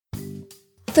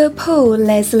The Paul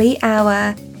Leslie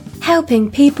Hour,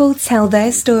 helping people tell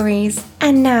their stories.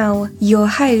 And now, your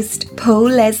host, Paul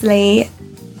Leslie.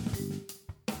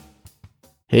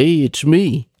 Hey, it's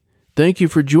me. Thank you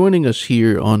for joining us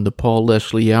here on the Paul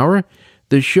Leslie Hour,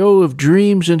 the show of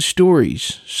dreams and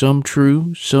stories, some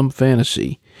true, some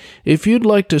fantasy. If you'd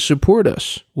like to support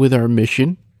us with our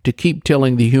mission to keep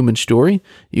telling the human story,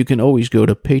 you can always go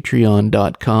to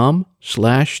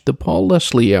patreon.com/the Paul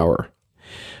Leslie Hour.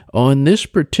 On this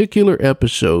particular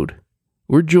episode,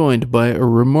 we're joined by a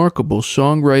remarkable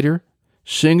songwriter,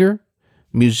 singer,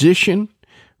 musician,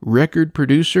 record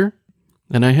producer,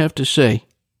 and I have to say,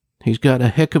 he's got a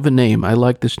heck of a name. I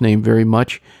like this name very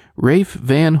much. Rafe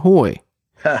Van Hoy.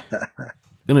 I'm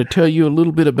going to tell you a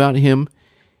little bit about him.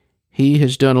 He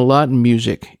has done a lot in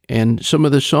music, and some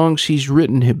of the songs he's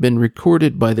written have been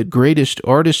recorded by the greatest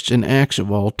artists and acts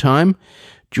of all time: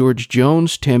 George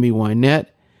Jones, Tammy,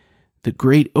 Wynette, the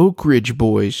great Oakridge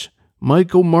boys,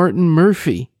 Michael Martin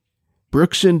Murphey,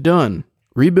 Brooks and Dunn,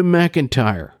 Reba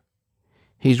McEntire.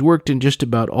 He's worked in just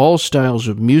about all styles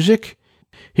of music.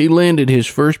 He landed his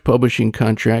first publishing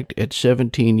contract at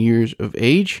 17 years of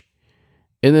age.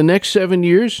 In the next 7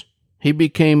 years, he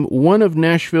became one of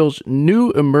Nashville's new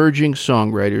emerging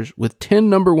songwriters with 10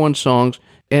 number one songs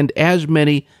and as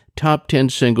many top 10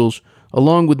 singles,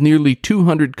 along with nearly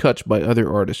 200 cuts by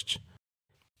other artists.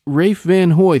 Rafe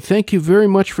Van Hoy, thank you very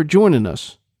much for joining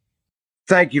us.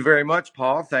 Thank you very much,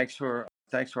 Paul. Thanks for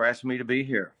asking me to be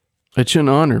here. It's an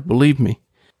honor, believe me.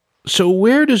 So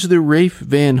where does the Rafe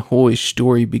Van Hoy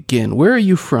story begin? Where are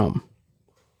you from?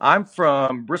 I'm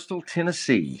from Bristol,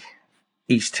 Tennessee,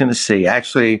 East Tennessee.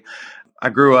 Actually, I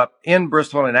grew up in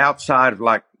Bristol and outside of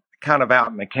kind of out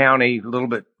in the county, a little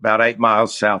bit about 8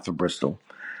 miles south of Bristol.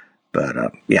 But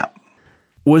yeah.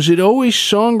 Was it always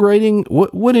songwriting?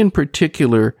 What in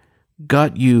particular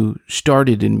got you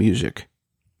started in music?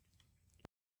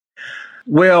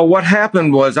 Well, what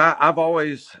happened was I've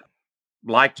always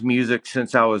liked music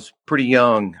since I was pretty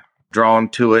young, drawn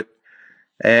to it,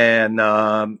 and,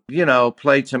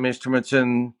 played some instruments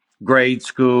in grade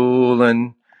school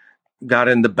and got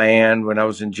in the band when I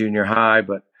was in junior high.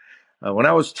 But when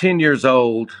I was 10 years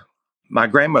old, my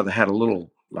grandmother had a little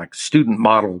student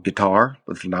model guitar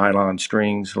with nylon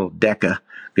strings, a little Decca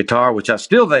guitar, which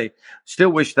they still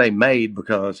wish they made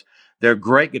because they're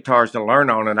great guitars to learn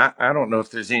on. And I don't know if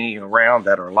there's any around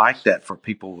that are like that for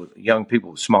young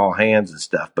people with small hands and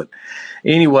stuff. But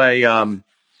anyway, I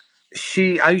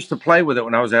used to play with it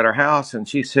when I was at her house, and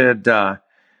she said, do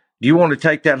you want to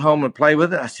take that home and play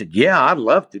with it? I said, yeah, I'd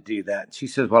love to do that. And she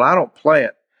says, well, I don't play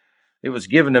it. It was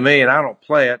given to me and I don't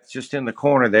play it. It's just in the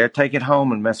corner there. Take it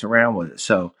home and mess around with it.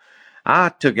 So I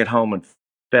took it home and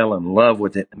fell in love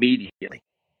with it immediately.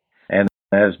 And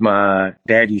as my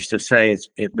dad used to say,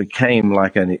 it became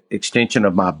like an extension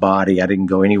of my body. I didn't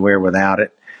go anywhere without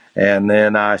it. And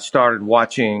then I started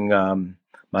watching,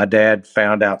 my dad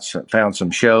found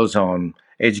some shows on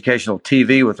educational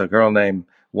TV with a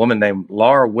woman named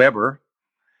Laura Weber.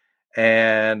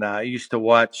 And I used to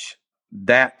watch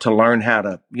that to learn how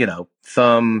to,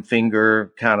 thumb,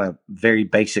 finger, kind of very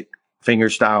basic finger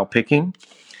style picking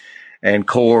and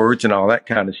chords and all that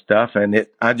kind of stuff. And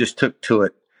I just took to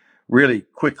it really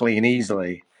quickly and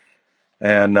easily.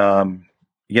 And, I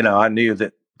knew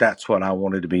that that's what I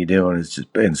wanted to be doing is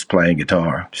playing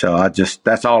guitar. So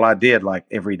that's all I did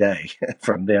every day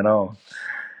from then on.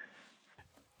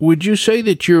 Would you say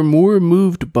that you're more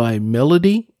moved by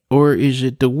melody, or is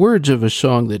it the words of a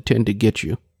song that tend to get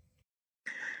you?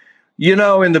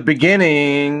 In the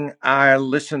beginning, I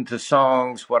listened to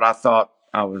songs, what I thought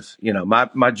I was,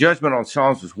 my judgment on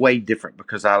songs was way different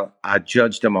because I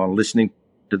judged them on listening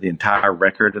to the entire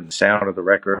record and the sound of the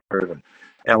record and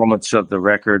elements of the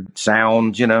record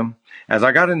sound, As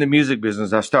I got in the music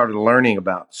business, I started learning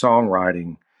about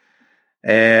songwriting.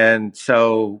 And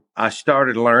so I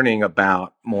started learning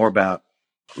more about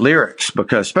lyrics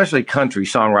because especially country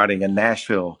songwriting in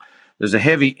Nashville, there's a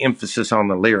heavy emphasis on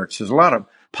the lyrics. There's a lot of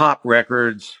pop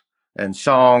records and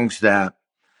songs that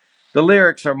the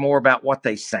lyrics are more about what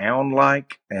they sound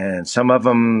like, and some of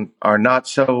them are not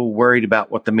so worried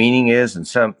about what the meaning is, and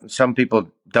some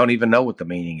people don't even know what the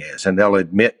meaning is, and they'll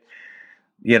admit,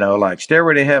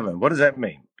 Stairway to Heaven, what does that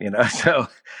mean? So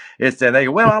and they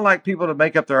go, well, I like people to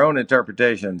make up their own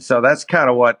interpretation. So that's kind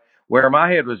of where my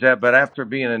head was at. But after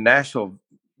being in Nashville,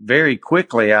 very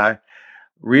quickly, I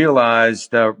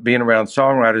realized being around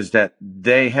songwriters that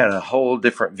they had a whole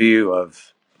different view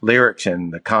of lyrics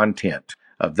and the content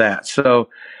of that. So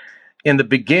in the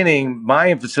beginning, my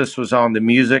emphasis was on the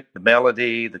music, the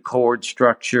melody, the chord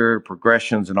structure,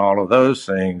 progressions, and all of those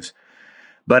things.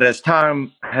 But as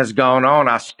time has gone on,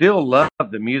 I still love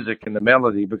the music and the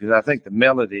melody because I think the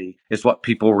melody is what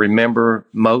people remember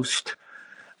most.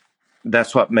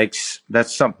 That's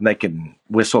something they can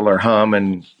whistle or hum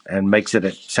and makes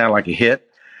it sound like a hit.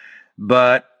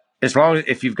 But as long as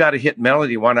if you've got a hit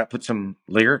melody, why not put some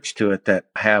lyrics to it that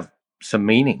have some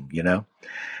meaning, you know?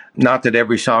 Not that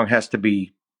every song has to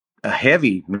be a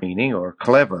heavy meaning or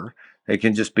clever. It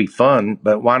can just be fun,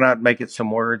 but why not make it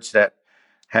some words that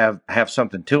have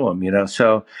something to them, you know?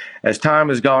 So as time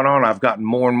has gone on, I've gotten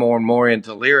more and more and more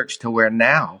into lyrics to where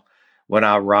now when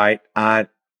I write, I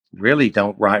really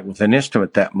don't write with an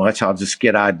instrument that much. I'll just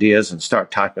get ideas and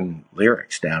start typing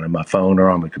lyrics down in my phone or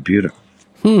on the computer.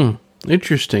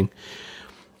 Interesting.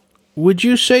 Would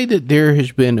you say that there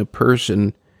has been a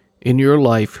person in your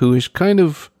life who has kind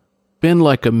of been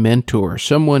like a mentor,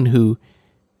 someone who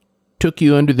took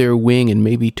you under their wing and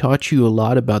maybe taught you a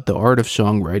lot about the art of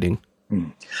songwriting?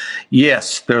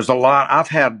 Yes, there's a lot. I've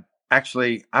had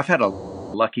a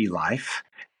lucky life,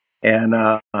 and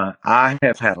I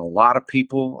have had a lot of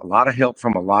people, a lot of help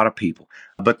from a lot of people.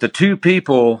 But the two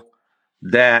people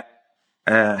that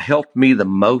helped me the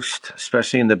most,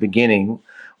 especially in the beginning,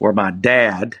 were my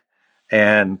dad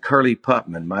and Curly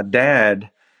Putman. My dad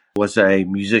was a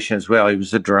musician as well. He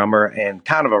was a drummer and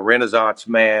kind of a Renaissance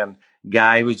man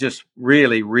guy. He was just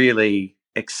really, really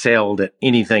excelled at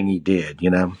anything he did, you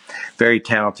know, very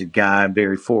talented guy and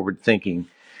very forward thinking.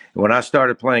 And when I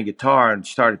started playing guitar and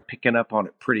started picking up on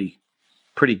it pretty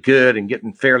good and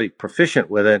getting fairly proficient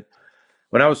with it,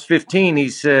 when I was 15, he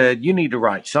said, "You need to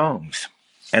write songs."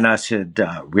 And I said,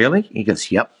 "Really?" He goes,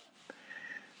 "Yep,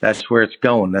 that's where it's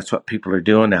going. That's what people are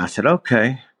doing now." I said,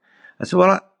 "Okay." I said,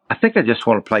 "Well, I think I just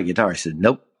want to play guitar." He said,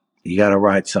 "Nope, you got to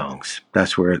write songs.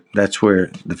 That's where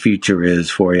the future is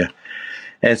for you."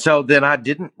 And so then I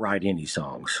didn't write any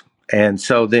songs. And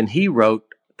so then he wrote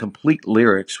complete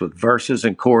lyrics with verses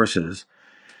and choruses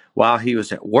while he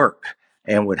was at work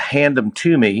and would hand them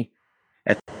to me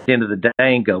at the end of the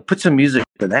day and go, "Put some music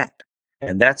to that."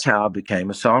 And that's how I became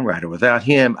a songwriter. Without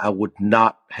him, I would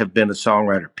not have been a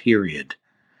songwriter, period,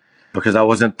 because I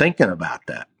wasn't thinking about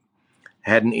that.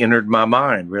 Hadn't entered my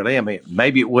mind, really. I mean,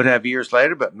 maybe it would have years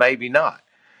later, but maybe not.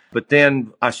 But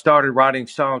then I started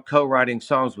co-writing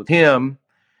songs with him.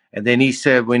 And then he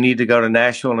said, we need to go to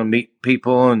Nashville and meet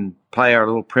people and play our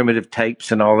little primitive tapes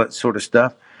and all that sort of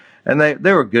stuff. And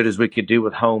they were good as we could do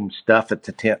with home stuff at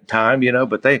the time, you know,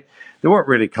 but they weren't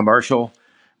really commercial.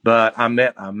 But I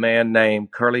met a man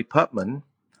named Curly Putman,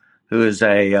 who is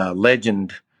a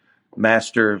legend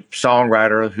master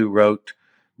songwriter who wrote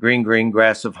Green, Green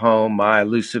Grass of Home, My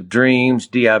Elusive Dreams,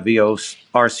 DIVORCE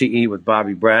with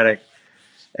Bobby Braddock.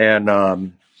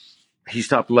 And He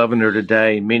Stopped Loving Her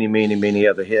Today, many, many, many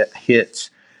other hits.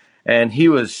 And he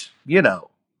was, you know,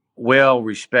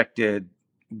 well-respected,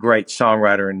 great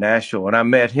songwriter in Nashville. When I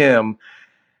met him,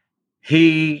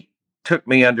 he took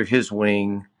me under his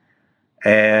wing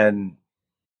and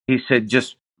he said,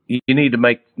 you need to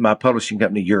make my publishing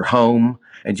company your home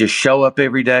and just show up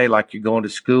every day like you're going to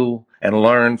school and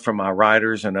learn from my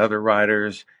writers and other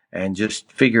writers and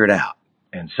just figure it out.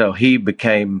 And so he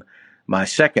became my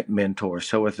second mentor.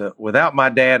 So without my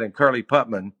dad and Curly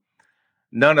Putman,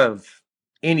 none of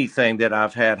anything that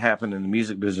I've had happen in the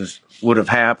music business would have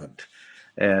happened.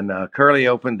 And Curly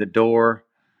opened the door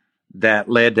that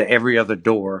led to every other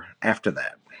door after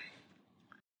that.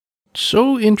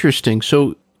 So interesting.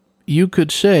 So you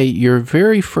could say your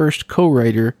very first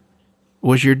co-writer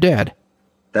was your dad.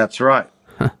 That's right.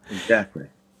 Exactly.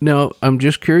 Now, I'm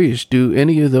just curious, do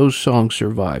any of those songs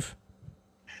survive?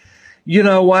 You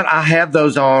know what? I have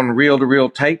those on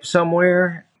reel-to-reel tape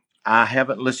somewhere. I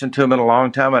haven't listened to them in a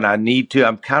long time, and I need to.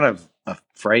 I'm kind of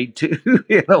afraid to,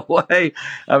 in a way.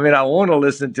 I mean, I want to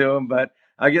listen to them, but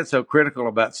I get so critical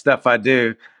about stuff I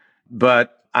do.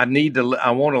 But I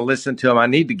want to listen to them. I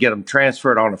need to get them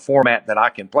transferred on a format that I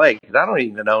can play, because I don't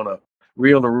even own a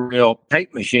reel-to-reel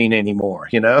tape machine anymore,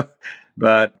 you know?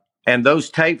 And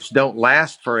those tapes don't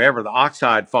last forever. The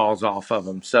oxide falls off of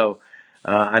them. So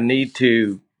I need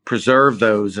to preserve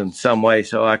those in some way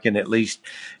so I can at least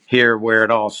hear where it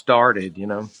all started, you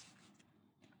know?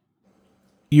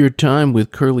 Your time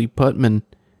with Curly Putman,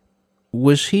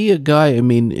 was he a guy, I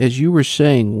mean, as you were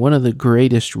saying, one of the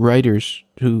greatest writers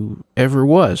who ever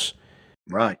was?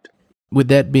 Right. With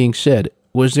that being said,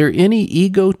 was there any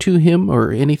ego to him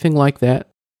or anything like that?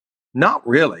 Not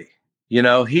really. You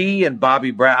know, he and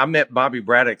I met Bobby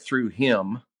Braddock through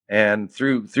him, and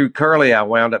through Curly, I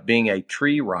wound up being a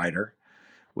Tree writer,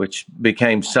 which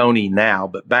became Sony now.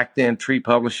 But back then, Tree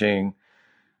Publishing,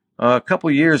 a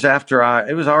couple years after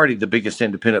it was already the biggest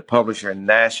independent publisher in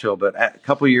Nashville, but a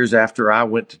couple years after I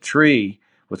went to Tree,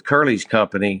 with Curley's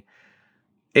company,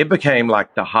 it became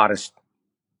like the hottest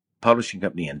publishing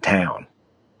company in town.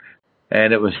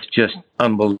 And it was just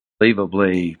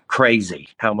unbelievably crazy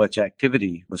how much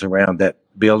activity was around that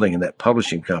building and that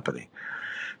publishing company.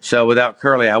 So without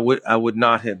Curley, I would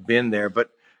not have been there.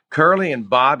 But Curley and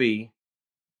Bobby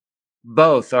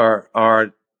both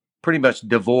are pretty much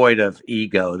devoid of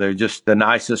ego. They're just the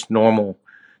nicest, normal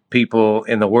people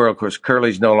in the world. Of course,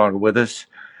 Curley's no longer with us,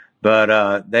 but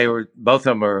both of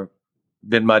them are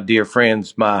been my dear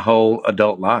friends my whole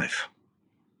adult life.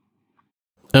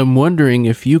 I'm wondering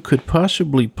if you could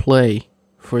possibly play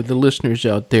for the listeners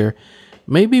out there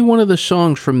maybe one of the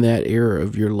songs from that era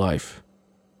of your life.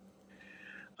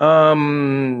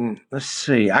 Let's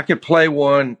see. I could play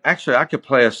one. Actually, I could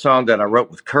play a song that I wrote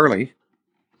with Curley.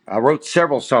 I wrote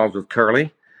several songs with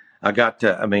Curley. I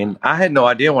had no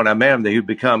idea when I met him that he'd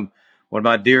become one of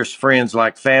my dearest friends,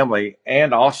 like family,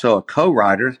 and also a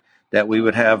co-writer, that we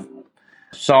would have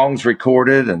songs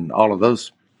recorded and all of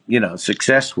those,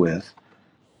 success with.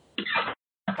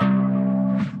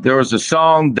 There was a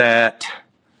song that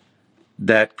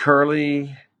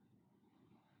Curley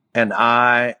and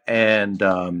I and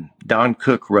Don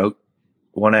Cook wrote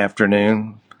one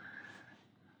afternoon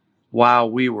while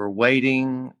we were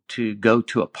waiting to go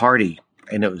to a party.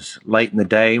 And it was late in the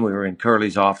day. We were in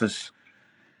Curley's office.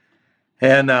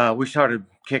 And we started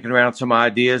kicking around some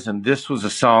ideas. And this was a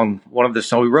song, one of the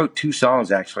songs. We wrote two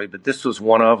songs, actually, but this was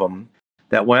one of them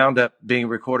that wound up being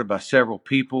recorded by several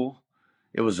people.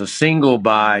 It was a single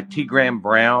by T. Graham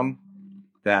Brown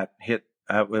that hit,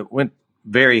 it went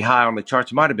very high on the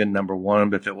charts. It might have been number one,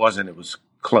 but if it wasn't, it was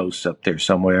close up there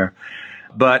somewhere.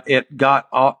 But it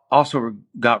also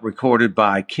got recorded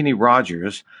by Kenny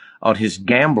Rogers on his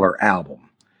Gambler album,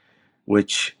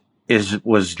 which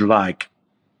was like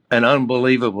an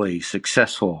unbelievably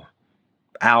successful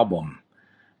album.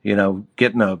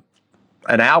 Getting an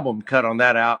album cut on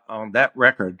that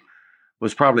record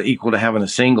was probably equal to having a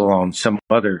single on some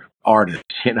other artist,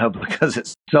 because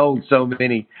it sold so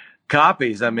many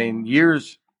copies. I mean,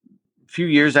 few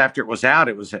years after it was out,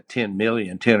 it was at 10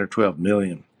 or 12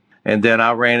 million. And then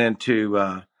I ran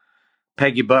into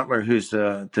Peggy Butler, who's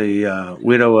the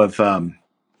widow of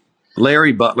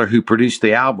Larry Butler, who produced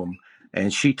the album.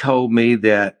 And she told me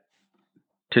that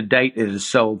to date it has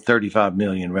sold 35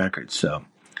 million records. So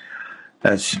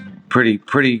that's pretty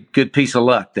good piece of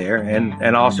luck there.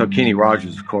 And also Kenny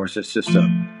Rogers, of course. It's just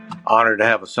an honor to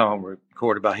have a song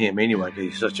recorded by him anyway, because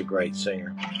he's such a great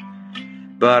singer.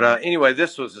 But anyway,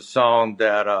 this was a song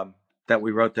that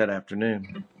we wrote that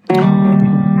afternoon.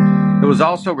 It was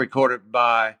also recorded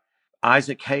by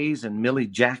Isaac Hayes and Millie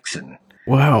Jackson.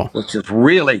 Wow. Which is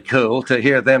really cool to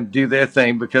hear them do their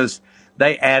thing, because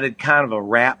they added kind of a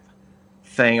rap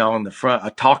thing on the front, a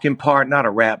talking part, not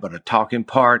a rap, but a talking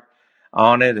part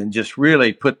on it, and just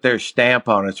really put their stamp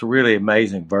on it. It's a really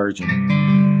amazing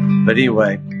version. But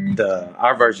anyway,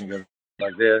 our version goes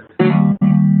like this.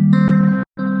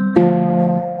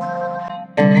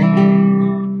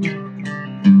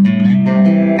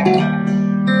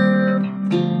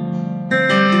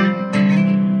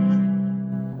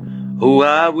 Oh,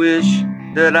 I wish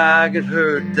that I could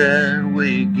hurt that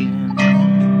way again.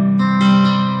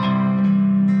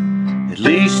 At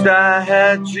least I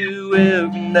had you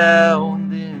every now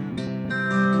and then.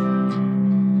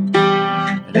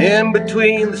 And in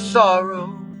between the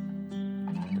sorrow,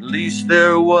 at least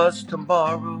there was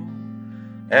tomorrow.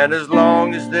 And as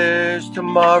long as there's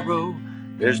tomorrow,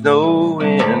 there's no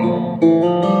end.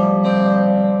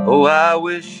 Oh, I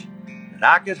wish that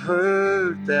I could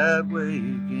hurt that way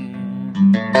again.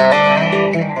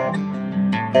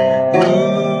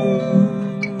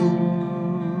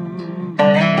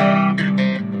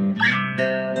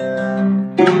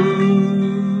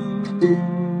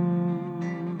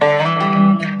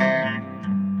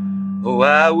 Oh,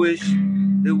 I wish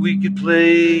that we could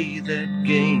play that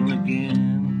game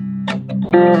again.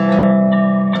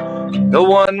 The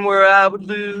one where I would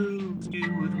lose,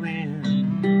 you would win.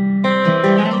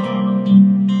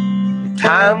 The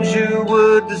times you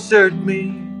would desert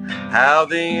me, how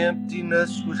the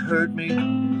emptiness would hurt me.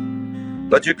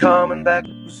 But your coming back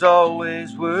was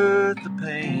always worth the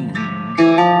pain.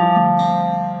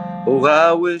 Oh,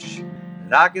 I wish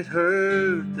that I could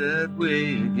hurt that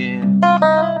way again.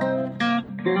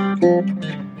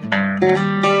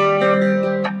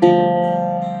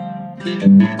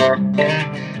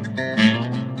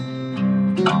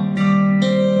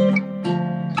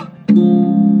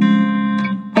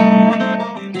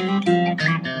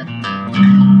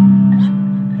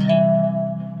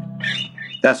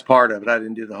 That's part of it. I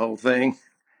didn't do the whole thing.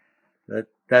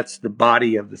 That's the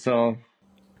body of the song.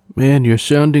 Man, you're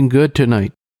sounding good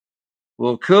tonight.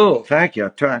 Well, cool. Thank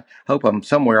you. Hope I'm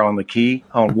somewhere on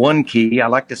one key. I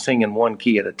like to sing in one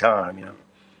key at a time.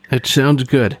 It sounds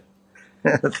good.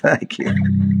 Thank you.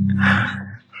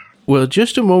 Well,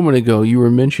 just a moment ago, you were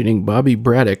mentioning Bobby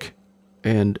Braddock,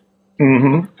 and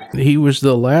he was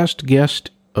the last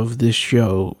guest of this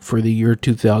show for the year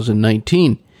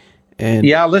 2019. And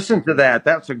yeah, I listened to that.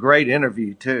 That's a great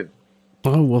interview, too.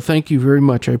 oh, well, thank you very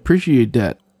much. I appreciate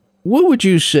that. What would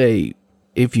you say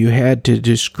if you had to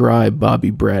describe Bobby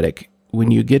Braddock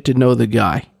when you get to know the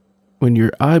guy, when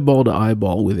you're eyeball to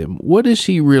eyeball with him? What is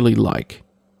he really like?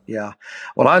 Yeah.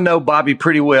 Well, I know Bobby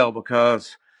pretty well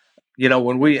because,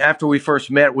 after we first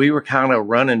met, we were kind of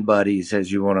running buddies,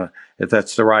 if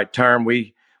that's the right term.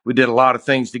 We did a lot of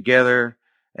things together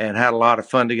and had a lot of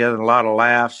fun together and a lot of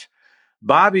laughs.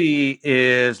 Bobby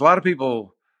a lot of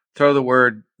people throw the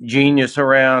word genius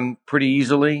around pretty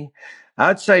easily.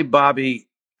 I'd say Bobby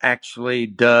actually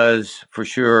does, for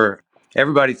sure.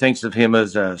 Everybody thinks of him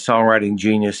as a songwriting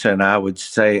genius, and I would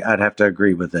say I'd have to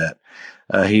agree with that.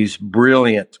 He's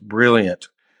brilliant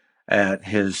at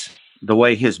the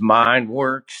way his mind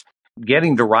works.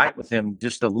 Getting to write with him,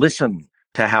 just to listen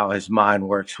to how his mind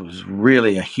works, was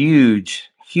really a huge,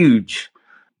 huge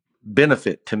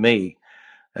benefit to me,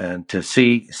 and to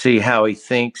see how he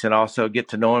thinks, and also get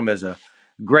to know him as a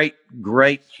great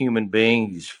human being.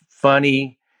 He's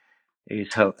funny.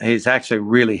 He's actually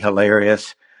really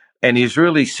hilarious, and he's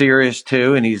really serious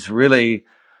too, and he's really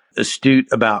astute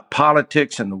about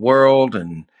politics and the world,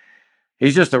 and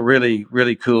he's just a really,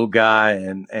 really cool guy.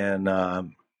 And as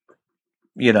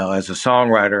a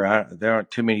songwriter, there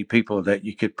aren't too many people that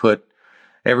you could put.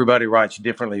 Everybody writes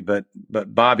differently, but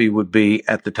Bobby would be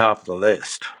at the top of the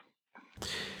list.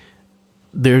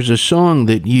 There's a song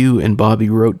that you and Bobby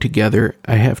wrote together.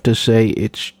 I have to say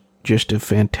it's just a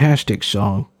fantastic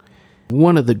song.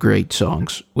 One of the great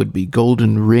songs would be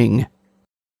Golden Ring.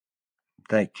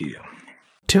 Thank you.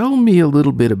 Tell me a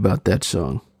little bit about that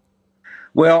song.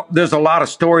 Well, there's a lot of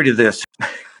story to this,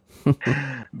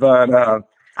 but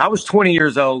I was 20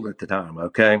 years old at the time,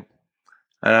 okay?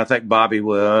 And I think Bobby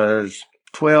was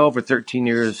 12 or 13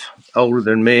 years older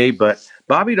than me, but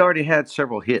Bobby'd already had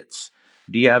several hits,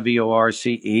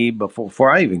 DIVORCE, before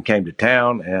I even came to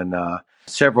town, and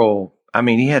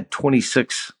he had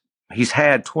 26, he's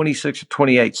had 26 or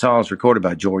 28 songs recorded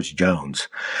by George Jones.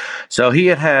 So he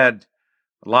had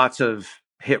lots of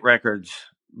hit records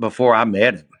before I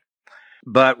met him.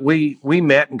 But we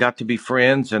met and got to be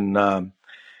friends, and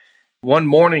one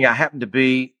morning I happened to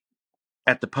be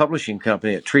at the publishing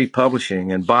company at Tree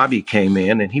Publishing, and Bobby came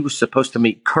in, and he was supposed to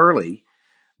meet Curly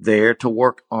there to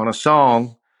work on a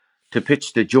song to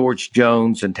pitch to George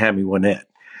Jones and Tammy Wynette.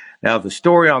 Now, the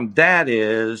story on that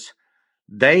is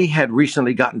they had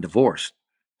recently gotten divorced.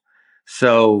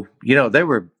 So, they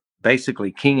were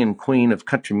basically king and queen of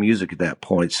country music at that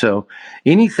point. So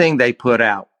anything they put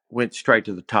out went straight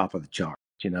to the top of the chart.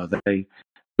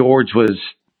 George was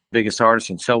biggest artist,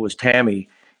 and so was Tammy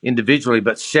individually,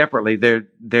 but separately,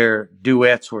 their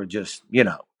duets were just,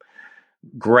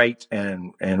 great,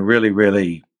 and really,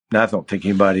 really, I don't think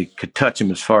anybody could touch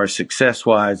them as far as success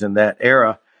wise in that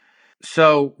era.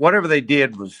 So whatever they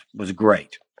did was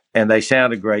great, and they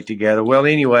sounded great together. Well,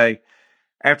 anyway,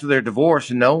 after their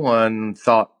divorce, no one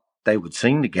thought they would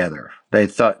sing together. They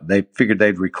figured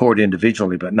they'd record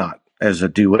individually, but not as a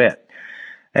duet.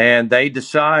 And they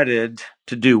decided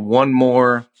to do one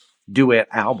more duet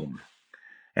album.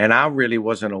 And I really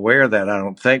wasn't aware of that, I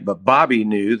don't think, but Bobby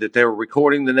knew that they were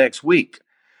recording the next week.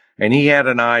 And he had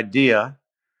an idea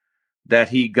that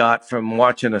he got from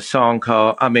watching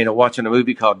watching a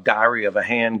movie called Diary of a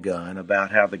Handgun,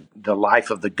 about how the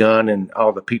life of the gun and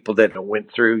all the people that it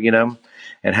went through,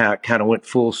 and how it kind of went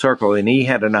full circle. And he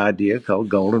had an idea called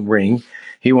Golden Ring.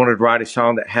 He wanted to write a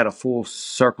song that had a full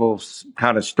circle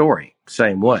kind of story,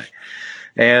 same way.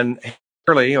 And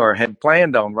Curly, or had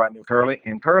planned on writing with Curly,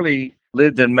 and Curly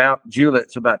lived in Mount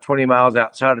Juliet, about 20 miles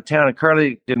outside of town, and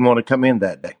Curly didn't want to come in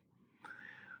that day.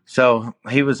 So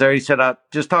he was there. He said, I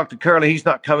just talked to Curly. He's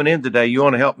not coming in today. You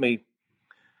want to help me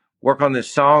work on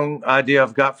this song idea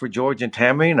I've got for George and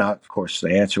Tammy? And of course,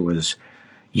 the answer was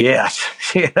yes.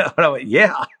 I went,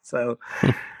 yeah. So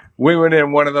we went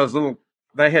in one of those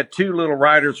they had two little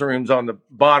writer's rooms on the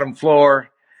bottom floor.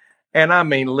 And I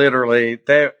mean, literally,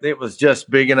 it was just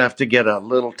big enough to get a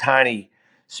little tiny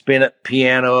spin-up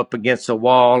piano up against the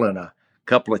wall and a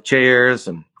couple of chairs.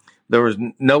 And there was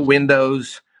no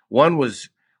windows. One was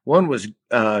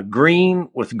green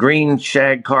with green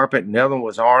shag carpet, and the other one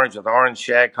was orange with orange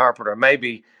shag carpet, or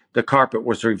maybe the carpet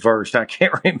was reversed. I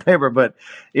can't remember, but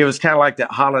it was kind of like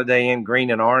that Holiday Inn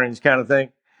green and orange kind of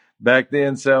thing. back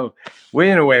then. So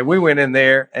we went in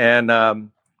there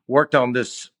and worked on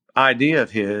this idea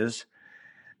of his.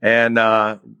 And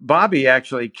Bobby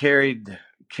actually carried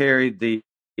the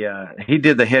he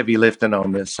did the heavy lifting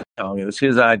on this song. It was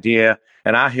his idea,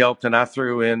 and I helped and I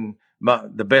threw in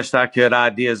the best I could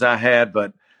ideas I had.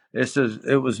 But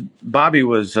it was Bobby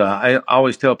was I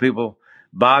always tell people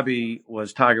Bobby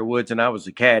was Tiger Woods and I was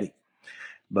the caddy.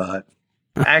 But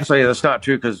actually, that's not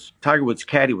true because Tiger Woods'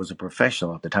 caddy was a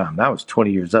professional at the time. I was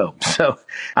 20 years old. So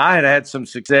I had some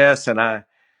success, and I'd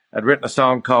written a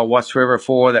song called What's Forever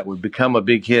For that would become a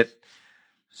big hit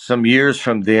some years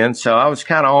from then. So I was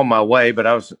kind of on my way, but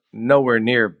I was nowhere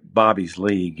near Bobby's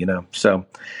league. So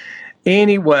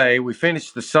anyway, we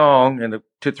finished the song in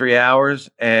 2-3 hours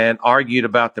and argued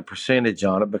about the percentage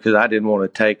on it because I didn't want to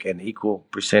take an equal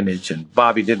percentage and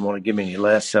Bobby didn't want to give me any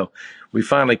less. So we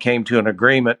finally came to an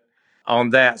agreement on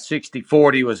that.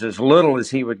 60-40 was as little as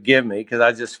he would give me because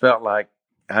I just felt like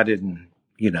I didn't,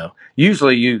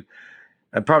 usually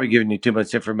I'm probably giving you too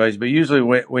much information, but usually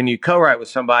when you co-write with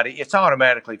somebody, it's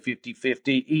automatically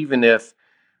 50-50, even if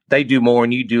they do more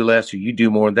and you do less, or you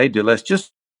do more and they do less,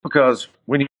 just because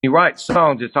when you write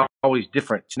songs, it's always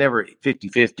different. It's never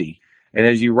 50-50. And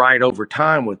as you write over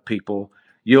time with people,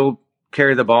 you'll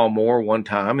carry the ball more one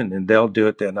time and then they'll do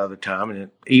it another time and it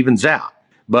evens out.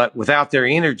 But without their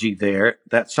energy there,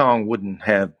 that song wouldn't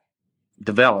have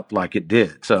developed like it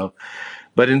did. So,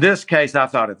 but in this case, I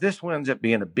thought if this winds up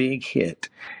being a big hit,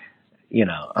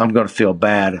 I'm going to feel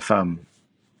bad if I'm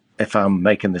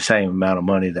making the same amount of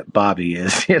money that Bobby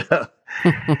is,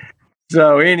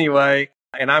 So anyway,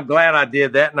 and I'm glad I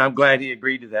did that, and I'm glad he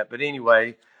agreed to that. But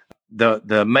anyway, the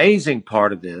amazing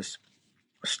part of this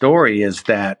story is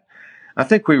that I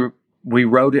think we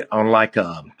wrote it on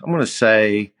I'm going to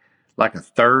say like a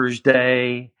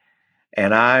Thursday,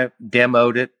 and I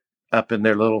demoed it up in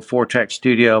their little 4-track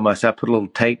studio myself. I put a little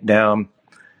tape down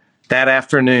that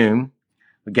afternoon.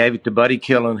 We gave it to Buddy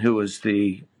Killen, who was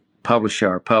the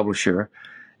publisher.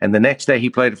 And the next day he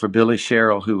played it for Billy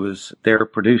Sherrill, who was their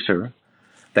producer.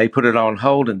 They put it on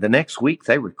hold, and the next week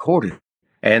they recorded it.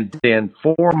 And then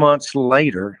 4 months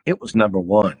later, it was number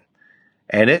one.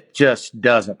 And it just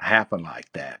doesn't happen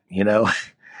like that,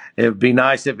 It would be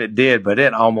nice if it did, but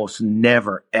it almost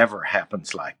never, ever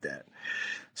happens like that.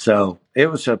 So it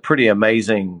was a pretty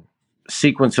amazing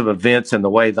sequence of events and the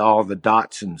way all the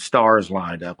dots and stars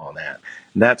lined up on that.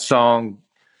 And that song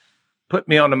put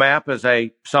me on the map as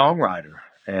a songwriter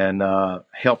and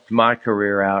helped my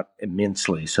career out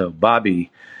immensely. So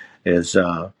Bobby is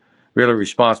really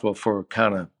responsible for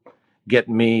kind of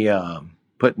getting me,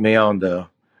 putting me on the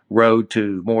road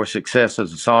to more success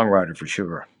as a songwriter for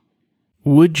sure.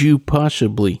 Would you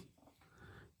possibly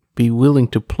be willing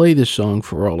to play this song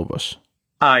for all of us?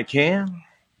 I can.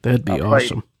 That'd be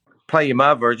awesome. Play you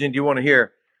my version. Do you want to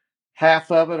hear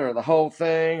half of it or the whole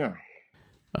thing? Or?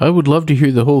 I would love to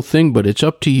hear the whole thing, but it's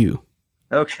up to you.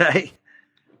 Okay.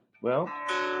 Well.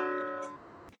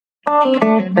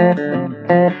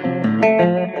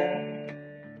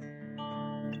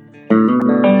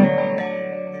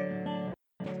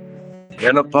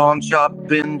 In a pawn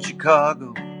shop in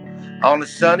Chicago on a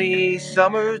sunny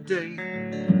summer day,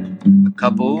 a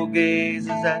couple gazes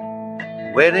at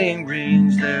wedding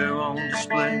rings there on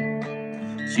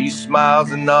display. She smiles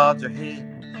and nods her head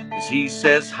as he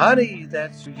says, "Honey,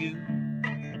 that's for you.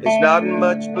 It's not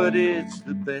much, but it's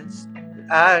the best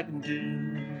that I can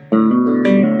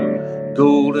do.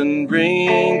 Golden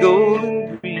green,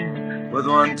 with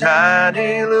one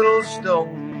tiny little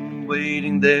stone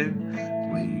waiting there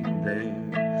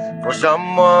for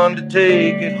someone to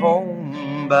take it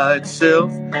home by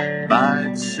itself.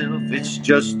 It's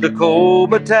just a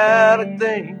cold metallic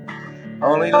thing.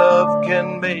 Only love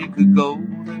can make a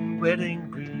golden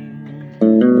wedding ring."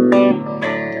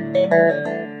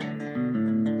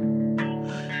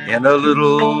 In a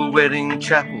little wedding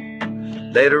chapel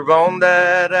later on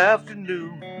that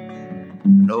afternoon,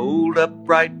 an old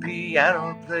upright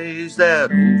piano plays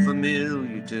that old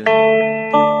familiar tune.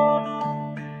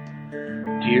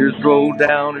 Tears roll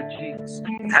down her cheeks,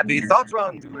 happy thoughts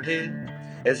run through her head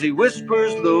as he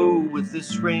whispers low, "With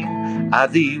this ring I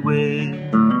thee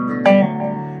wed."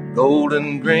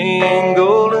 Golden green,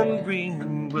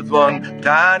 with one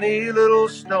tiny little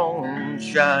stone,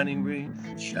 shining ring,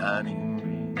 shining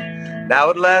ring.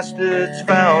 Now at last it's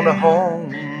found a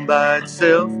home by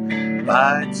itself.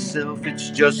 It's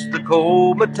just the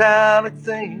cold metallic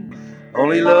thing.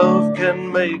 Only love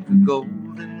can make a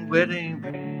golden wedding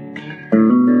ring.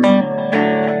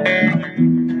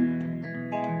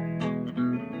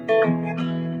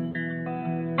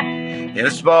 In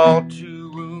a small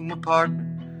 2-room apartment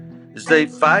as they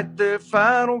fight their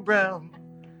final round.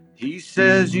 He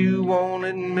says you won't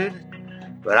admit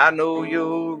it, but I know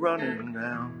you're running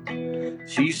around.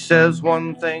 She says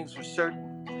one thing's for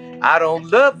certain, I don't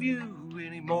love you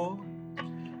anymore,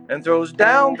 and throws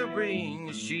down the ring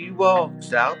as she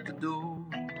walks out the door.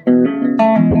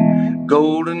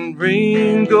 Golden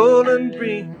ring,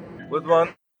 with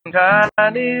one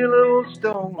tiny little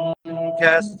stone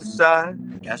cast aside,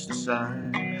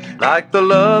 like the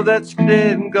love that's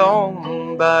dead and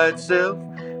gone by itself.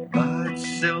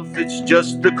 It's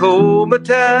just a cold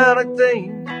metallic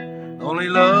thing. Only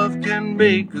love can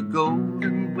make a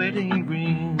golden wedding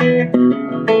ring.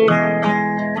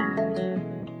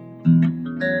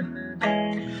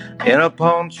 In a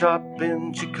pawn shop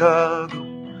in Chicago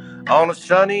on a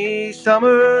sunny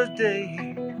summer's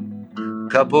day,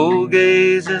 couple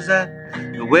gazes at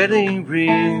the wedding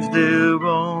rings there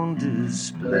on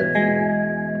display.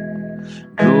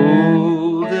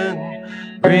 Golden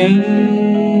ring.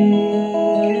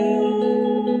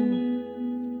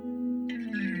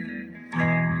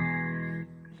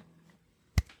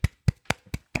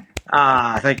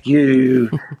 Thank you.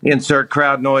 Insert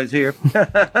crowd noise here.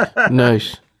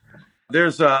 Nice.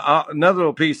 There's another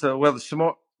little piece of, well,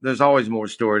 there's always more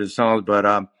story to songs,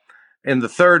 but in the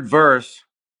third verse,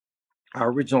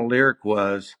 our original lyric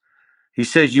was, he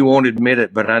says you won't admit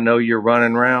it, but I know you're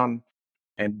running around.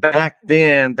 And back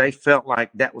then, they felt like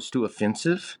that was too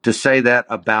offensive to say that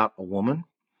about a woman,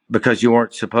 because you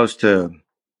weren't supposed to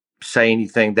say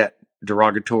anything that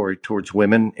derogatory towards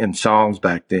women in songs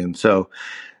back then. So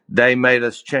they made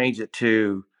us change it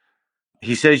to,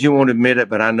 he says you won't admit it,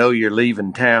 but I know you're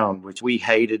leaving town, which we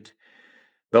hated.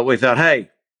 But we thought, hey,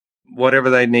 whatever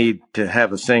they need to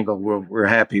have a single, we're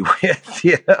happy with.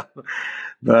 Yeah.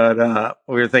 But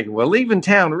we were thinking, well, leaving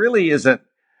town really isn't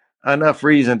enough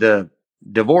reason to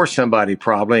divorce somebody,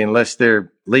 probably, unless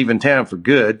they're leaving town for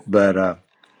good. But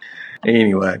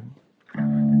anyway.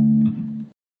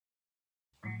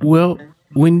 Well,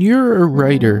 when you're a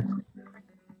writer,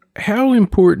 how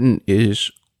important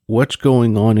is what's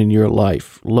going on in your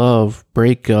life? Love,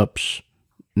 breakups,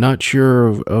 not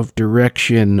sure of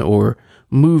direction or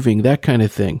moving, that kind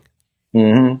of thing.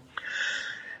 Mm-hmm.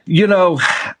 You know,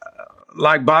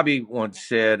 like Bobby once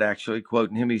said, actually,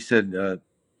 quoting him, he said,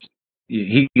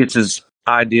 he gets his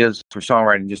ideas for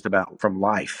songwriting just about from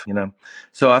life, you know?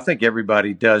 So I think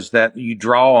everybody does that. You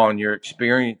draw on your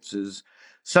experiences.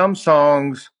 Some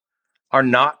songs are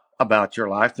not about your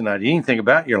life. They're not anything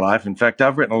about your life. In fact,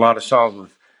 I've written a lot of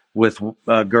songs with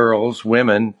girls,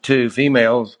 women, too,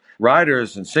 females,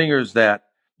 writers and singers that,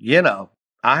 you know,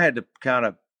 I had to kind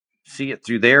of see it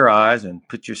through their eyes and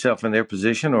put yourself in their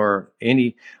position, or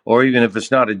even if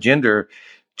it's not a gender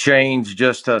change,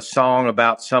 just a song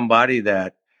about somebody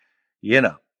that, you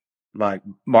know, like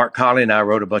Mark Conlee and I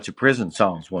wrote a bunch of prison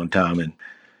songs one time, and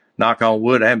knock on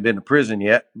wood, I haven't been to prison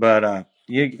yet, but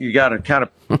you got to kind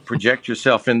of project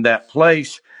yourself in that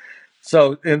place.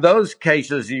 So in those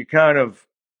cases, you kind of,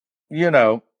 you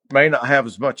know, may not have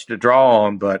as much to draw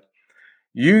on, but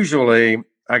usually,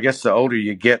 I guess the older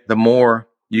you get, the more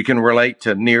you can relate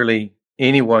to nearly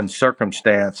anyone's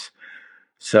circumstance,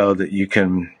 so that you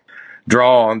can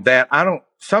draw on that.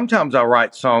 Sometimes I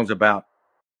write songs about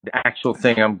the actual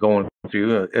thing I'm going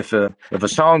through. If a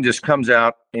song just comes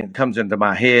out and comes into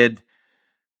my head,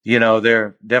 you know,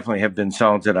 there definitely have been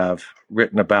songs that I've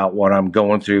written about what I'm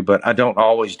going through, but I don't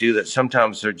always do that.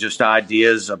 Sometimes they're just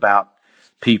ideas about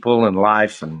people and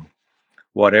life and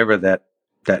whatever that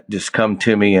just come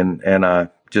to me, and I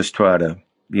just try to,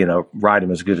 you know, write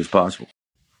them as good as possible.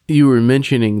 You were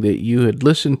mentioning that you had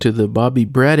listened to the Bobby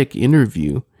Braddock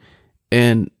interview,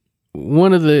 and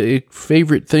one of the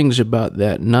favorite things about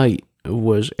that night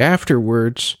was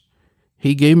afterwards,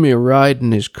 he gave me a ride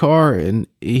in his car, and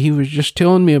he was just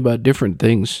telling me about different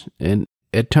things. And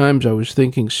at times I was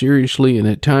thinking seriously, and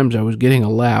at times I was getting a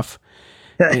laugh.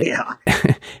 Yeah.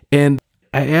 And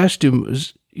I asked him,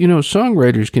 you know,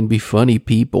 songwriters can be funny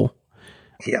people.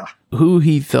 Yeah. Who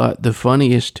he thought the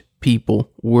funniest people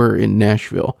were in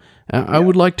Nashville. I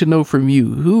would like to know from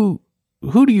you,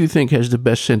 who do you think has the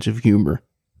best sense of humor?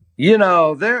 You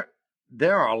know, there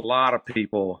are a lot of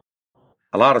people,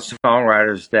 a lot of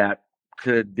songwriters that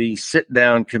could be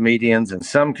sit-down comedians, and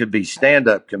some could be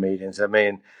stand-up comedians. I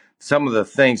mean, some of the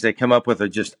things they come up with are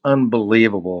just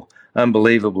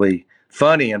unbelievably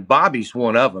funny, and Bobby's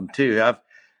one of them too.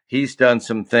 He's done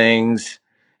some things,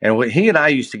 and he and I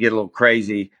used to get a little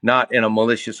crazy, not in a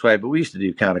malicious way, but we used to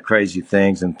do kind of crazy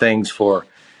things, and things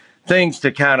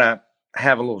to kind of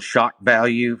have a little shock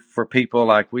value for people.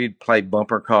 Like we'd play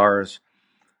bumper cars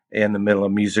in the middle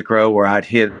of Music Row where I'd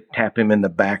tap him in the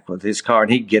back with his car,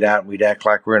 and he'd get out and we'd act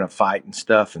like we're in a fight and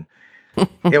stuff. And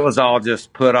it was all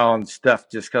just put on stuff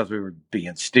just because we were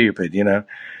being stupid, you know.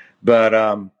 But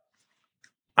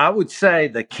I would say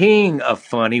one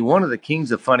of the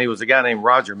kings of funny was a guy named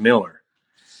Roger Miller.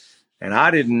 And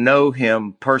I didn't know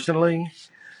him personally,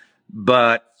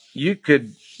 but you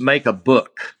could make a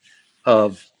book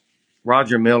of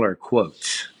Roger Miller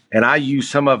quotes. And I use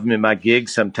some of them in my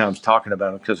gigs sometimes talking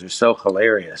about them because they're so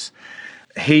hilarious.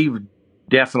 He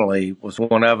definitely was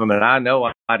one of them. And I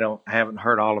know haven't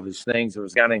heard all of his things. There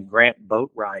was a guy named Grant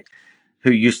Boatwright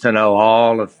who used to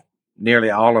know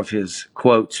nearly all of his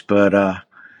quotes. But,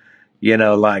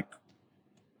 like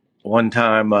one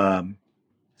time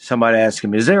somebody asked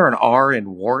him, is there an R in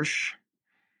Warsh?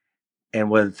 And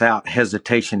without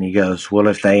hesitation, he goes, well,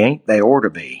 if they ain't, they ought to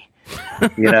be,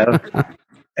 you know?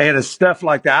 And it's stuff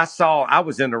like that. I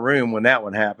was in the room when that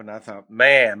one happened. I thought,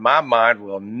 man, my mind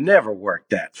will never work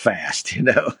that fast, you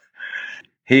know?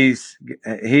 He's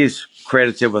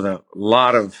credited with a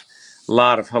lot of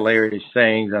hilarious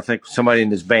things. I think somebody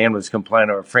in his band was complaining,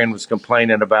 or a friend was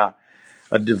complaining about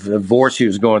a divorce he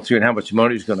was going through and how much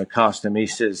money it was going to cost him. He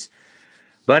says,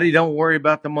 buddy, don't worry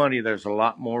about the money. There's a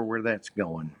lot more where that's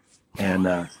going.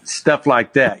 And stuff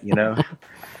like that, you know,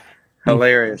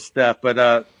 hilarious stuff.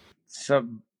 But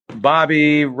some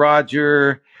Bobby,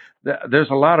 Roger, there's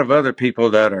a lot of other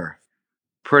people that are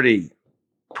pretty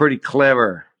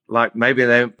clever. Like maybe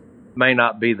they may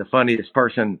not be the funniest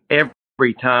person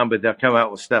every time, but they'll come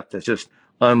out with stuff that's just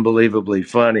unbelievably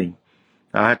funny.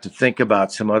 I have to think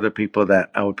about some other people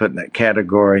that I would put in that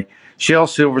category. Shel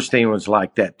Silverstein was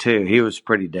like that too. He was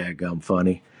pretty daggum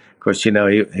funny. Of course, you know,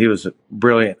 he was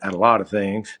brilliant at a lot of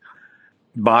things.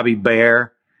 Bobby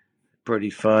Bear,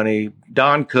 pretty funny.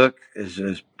 Don Cook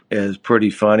is pretty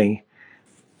funny.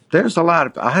 There's a lot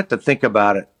of, I had to think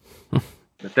about it,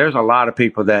 but there's a lot of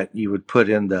people that you would put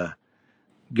give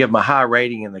them a high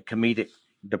rating in the comedic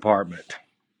department.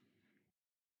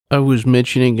 I was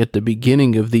mentioning at the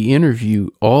beginning of the interview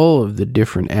all of the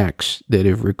different acts that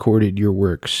have recorded your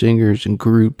work, singers and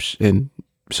groups, and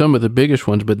some of the biggest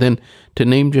ones. But then to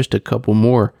name just a couple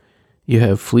more, you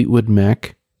have Fleetwood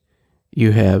Mac,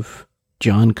 you have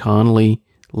John Conlee,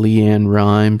 Leanne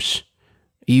Rimes,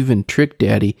 even Trick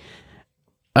Daddy.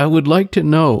 I would like to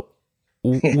know,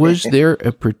 was there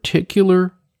a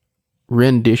particular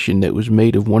rendition that was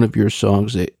made of one of your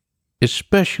songs that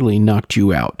especially knocked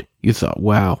you out? You thought,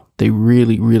 wow, they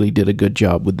really, really did a good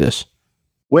job with this.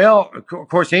 Well, of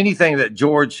course, anything that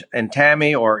George and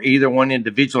Tammy or either one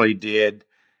individually did,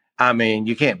 I mean,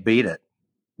 you can't beat it.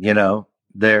 You know,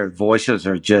 their voices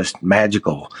are just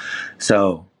magical.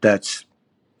 So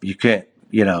you can't,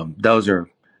 you know, those are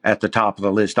at the top of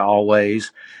the list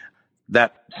always.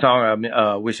 That song,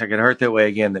 I Wish I Could Hurt That Way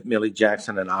Again, that Millie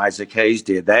Jackson and Isaac Hayes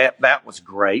did, that was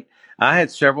great. I had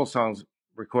several songs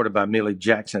recorded by Millie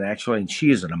Jackson, actually, and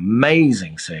she is an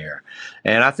amazing singer.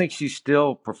 And I think she's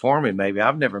still performing, maybe.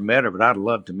 I've never met her, but I'd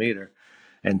love to meet her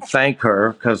and thank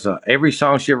her, because every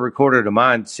song she ever recorded of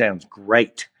mine sounds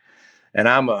great. And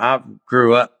I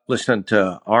grew up listening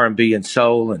to R&B and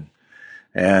soul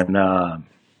and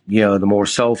you know, the more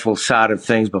soulful side of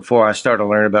things before I started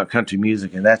learning about country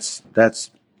music. And that's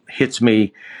hits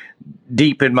me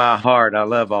deep in my heart. I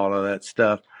love all of that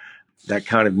stuff, that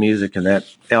kind of music and that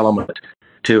element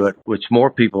to it, which more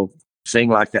people sing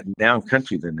like that now in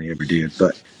country than they ever did.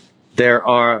 But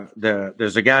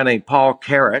there's a guy named Paul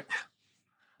Carrick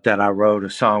that I wrote a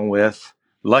song with,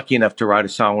 lucky enough to write a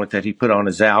song with, that he put on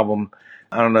his album.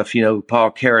 I don't know if you know who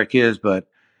Paul Carrick is, but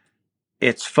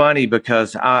it's funny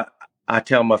because I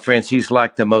tell my friends he's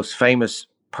like the most famous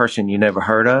person you never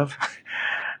heard of.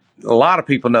 A lot of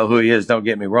people know who he is, don't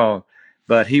get me wrong,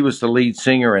 but he was the lead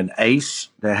singer in Ace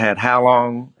that had How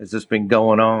Long Has This Been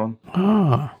Going On?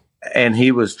 Oh. And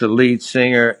he was the lead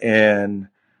singer in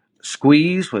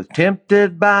Squeeze with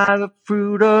Tempted by the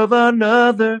Fruit of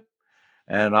Another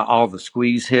and all the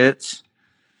Squeeze hits.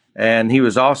 And he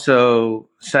was also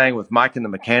sang with Mike and the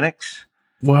Mechanics.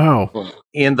 Wow.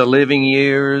 In the Living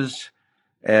Years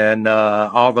and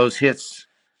all those hits,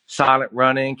 Silent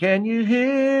Running, Can You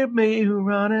Hear Me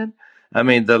Running? I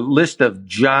mean, the list of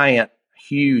giant,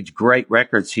 huge, great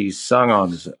records he's sung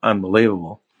on is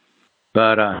unbelievable.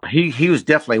 But he was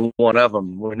definitely one of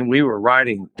them. When we were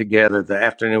writing together the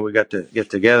afternoon we got to get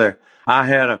together, I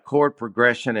had a chord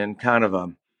progression and kind of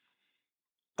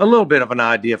a little bit of an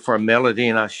idea for a melody,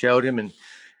 and I showed him.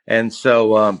 And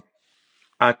so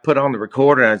I put on the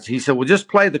recorder, and he said, well, just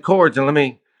play the chords and let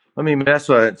me mess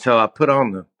with it. So I put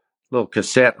on the little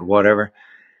cassette or whatever,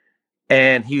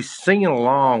 and he's singing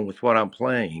along with what I'm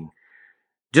playing.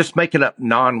 just making up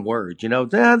non-words, they're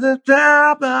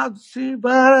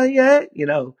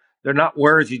not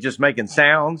words. He's just making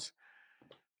sounds.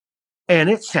 And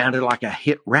it sounded like a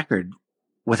hit record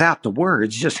without the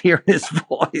words. Just hearing his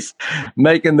voice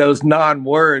making those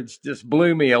non-words just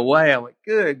blew me away. I'm like,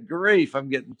 good grief, I'm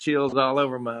getting chills all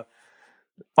over my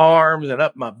arms and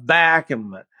up my back.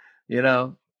 And,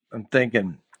 I'm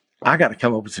thinking, I got to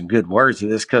come up with some good words to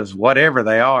this, because whatever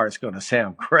they are, it's going to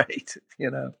sound great,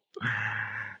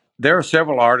 There are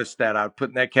several artists that I put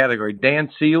in that category. Dan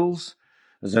Seals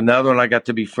is another one I got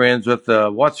to be friends with.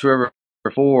 What's River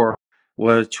 4,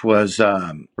 which was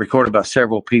recorded by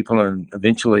several people and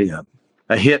eventually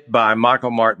a hit by Michael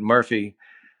Martin Murphey.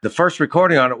 The first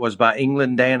recording on it was by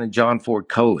England Dan and John Ford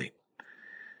Coley.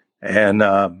 And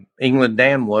England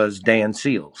Dan was Dan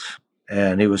Seals.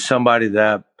 And he was somebody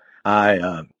that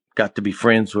I got to be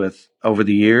friends with over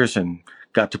the years and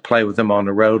got to play with him on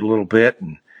the road a little bit.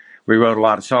 And we wrote a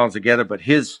lot of songs together, but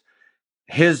his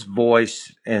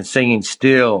voice and singing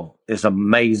still is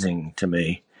amazing to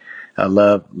me. I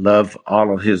love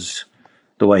all of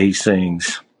the way he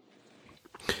sings.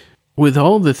 With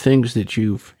all the things that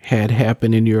you've had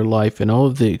happen in your life and all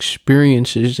of the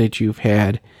experiences that you've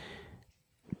had,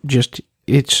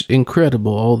 it's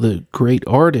incredible, all the great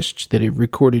artists that have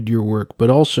recorded your work, but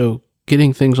also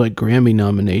getting things like Grammy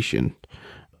nomination,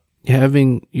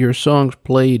 having your songs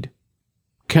played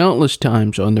countless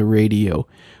times on the radio.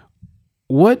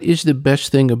 What is the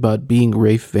best thing about being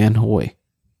Rafe Van Hoy?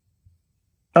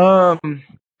 Getting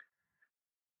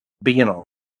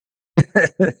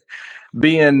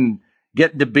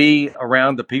to be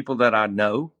around the people that I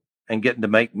know and getting to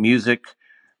make music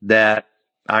that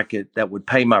would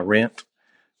pay my rent,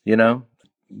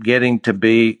 getting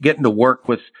to work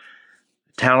with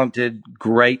talented,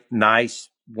 great, nice,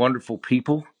 wonderful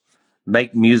people,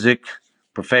 make music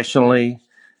professionally,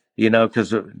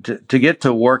 because to get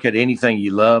to work at anything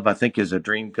you love, I think is a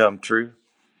dream come true.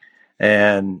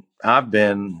 And I've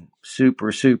been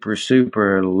super, super,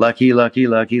 super lucky.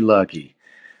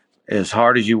 As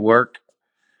hard as you work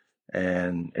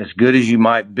and as good as you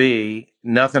might be,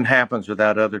 nothing happens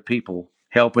without other people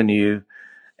helping you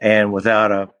and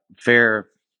without a fair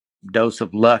dose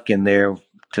of luck in there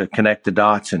to connect the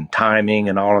dots and timing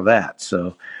and all of that.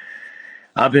 So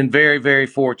I've been very, very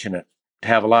fortunate to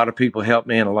have a lot of people help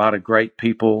me and a lot of great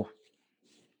people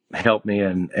help me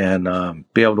and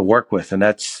be able to work with. And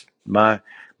that's my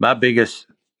biggest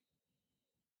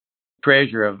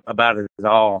treasure about it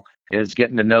all, is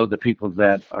getting to know the people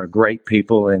that are great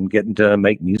people and getting to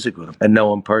make music with them and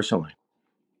know them personally.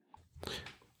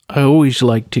 I always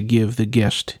like to give the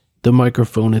guest the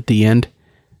microphone at the end,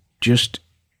 just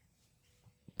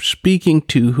speaking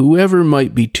to whoever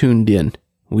might be tuned in.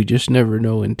 We just never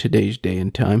know in today's day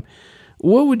and time.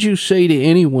 What would you say to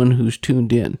anyone who's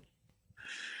tuned in?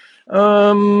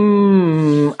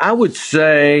 I would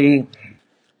say,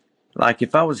 like,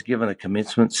 if I was giving a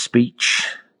commencement speech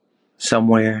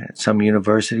somewhere at some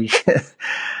university,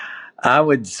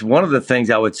 one of the things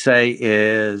I would say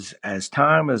is, as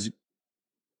time has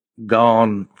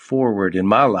gone forward in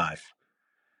my life,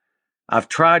 I've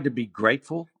tried to be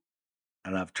grateful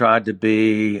and I've tried to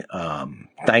be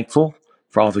thankful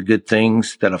for all the good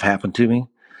things that have happened to me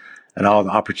and all the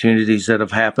opportunities that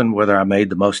have happened, whether I made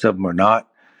the most of them or not.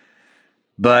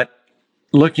 But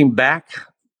looking back,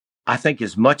 I think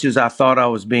as much as I thought I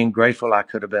was being grateful, I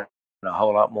could have been a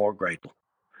whole lot more grateful.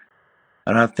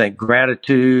 And I think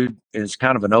gratitude is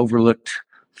kind of an overlooked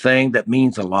thing that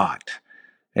means a lot.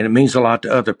 And it means a lot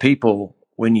to other people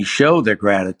when you show their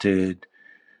gratitude.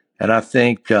 And I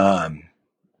think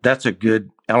that's a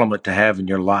good element to have in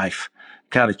your life.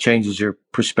 Kind of changes your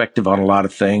perspective on a lot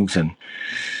of things and,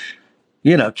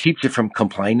 keeps you from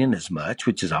complaining as much,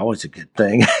 which is always a good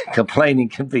thing. Complaining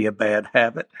can be a bad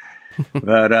habit.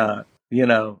 But,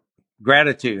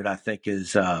 gratitude, I think,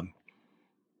 is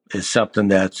something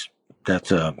that's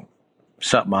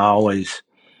something I always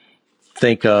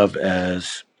think of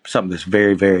as something that's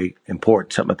very, very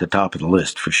important, something at the top of the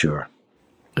list for sure.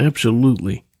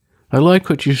 Absolutely. I like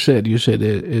what you said. You said,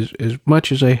 as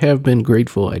much as I have been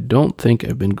grateful, I don't think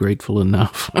I've been grateful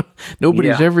enough.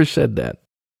 Nobody's ever said that.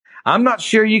 I'm not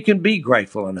sure you can be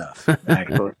grateful enough,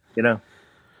 actually,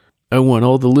 I want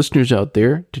all the listeners out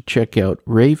there to check out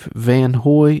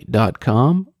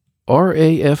rafevanhoy.com,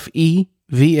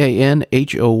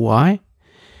 RAFEVANHOY.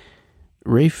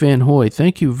 Rafe Van Hoy,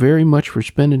 thank you very much for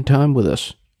spending time with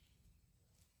us.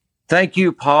 Thank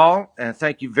you, Paul, and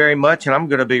thank you very much. And I'm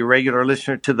going to be a regular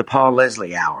listener to the Paul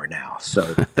Leslie Hour now. So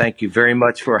thank you very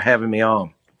much for having me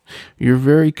on. You're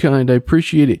very kind. I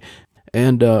appreciate it.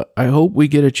 And I hope we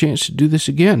get a chance to do this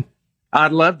again.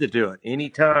 I'd love to do it.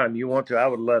 Anytime you want to, I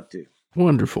would love to.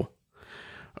 Wonderful.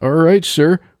 All right,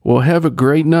 sir. Well, have a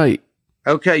great night.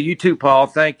 Okay, you too, Paul.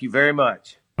 Thank you very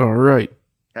much. All right.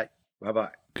 Hey,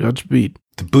 bye-bye. Godspeed.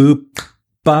 The boop,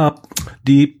 bop,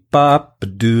 deep bop, a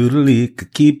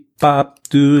doodly, keep bop,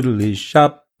 doodly,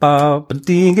 shop, bop, a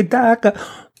dinga daka.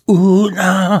 Ooh,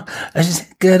 no, I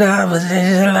just get up,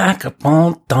 like a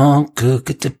ponton, cook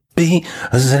it to be,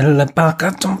 a zilla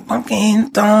baka, some fucking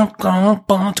donk,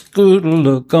 bunch, good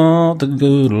look on the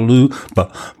good loop,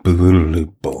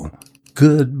 boodly, boom.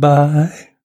 Goodbye.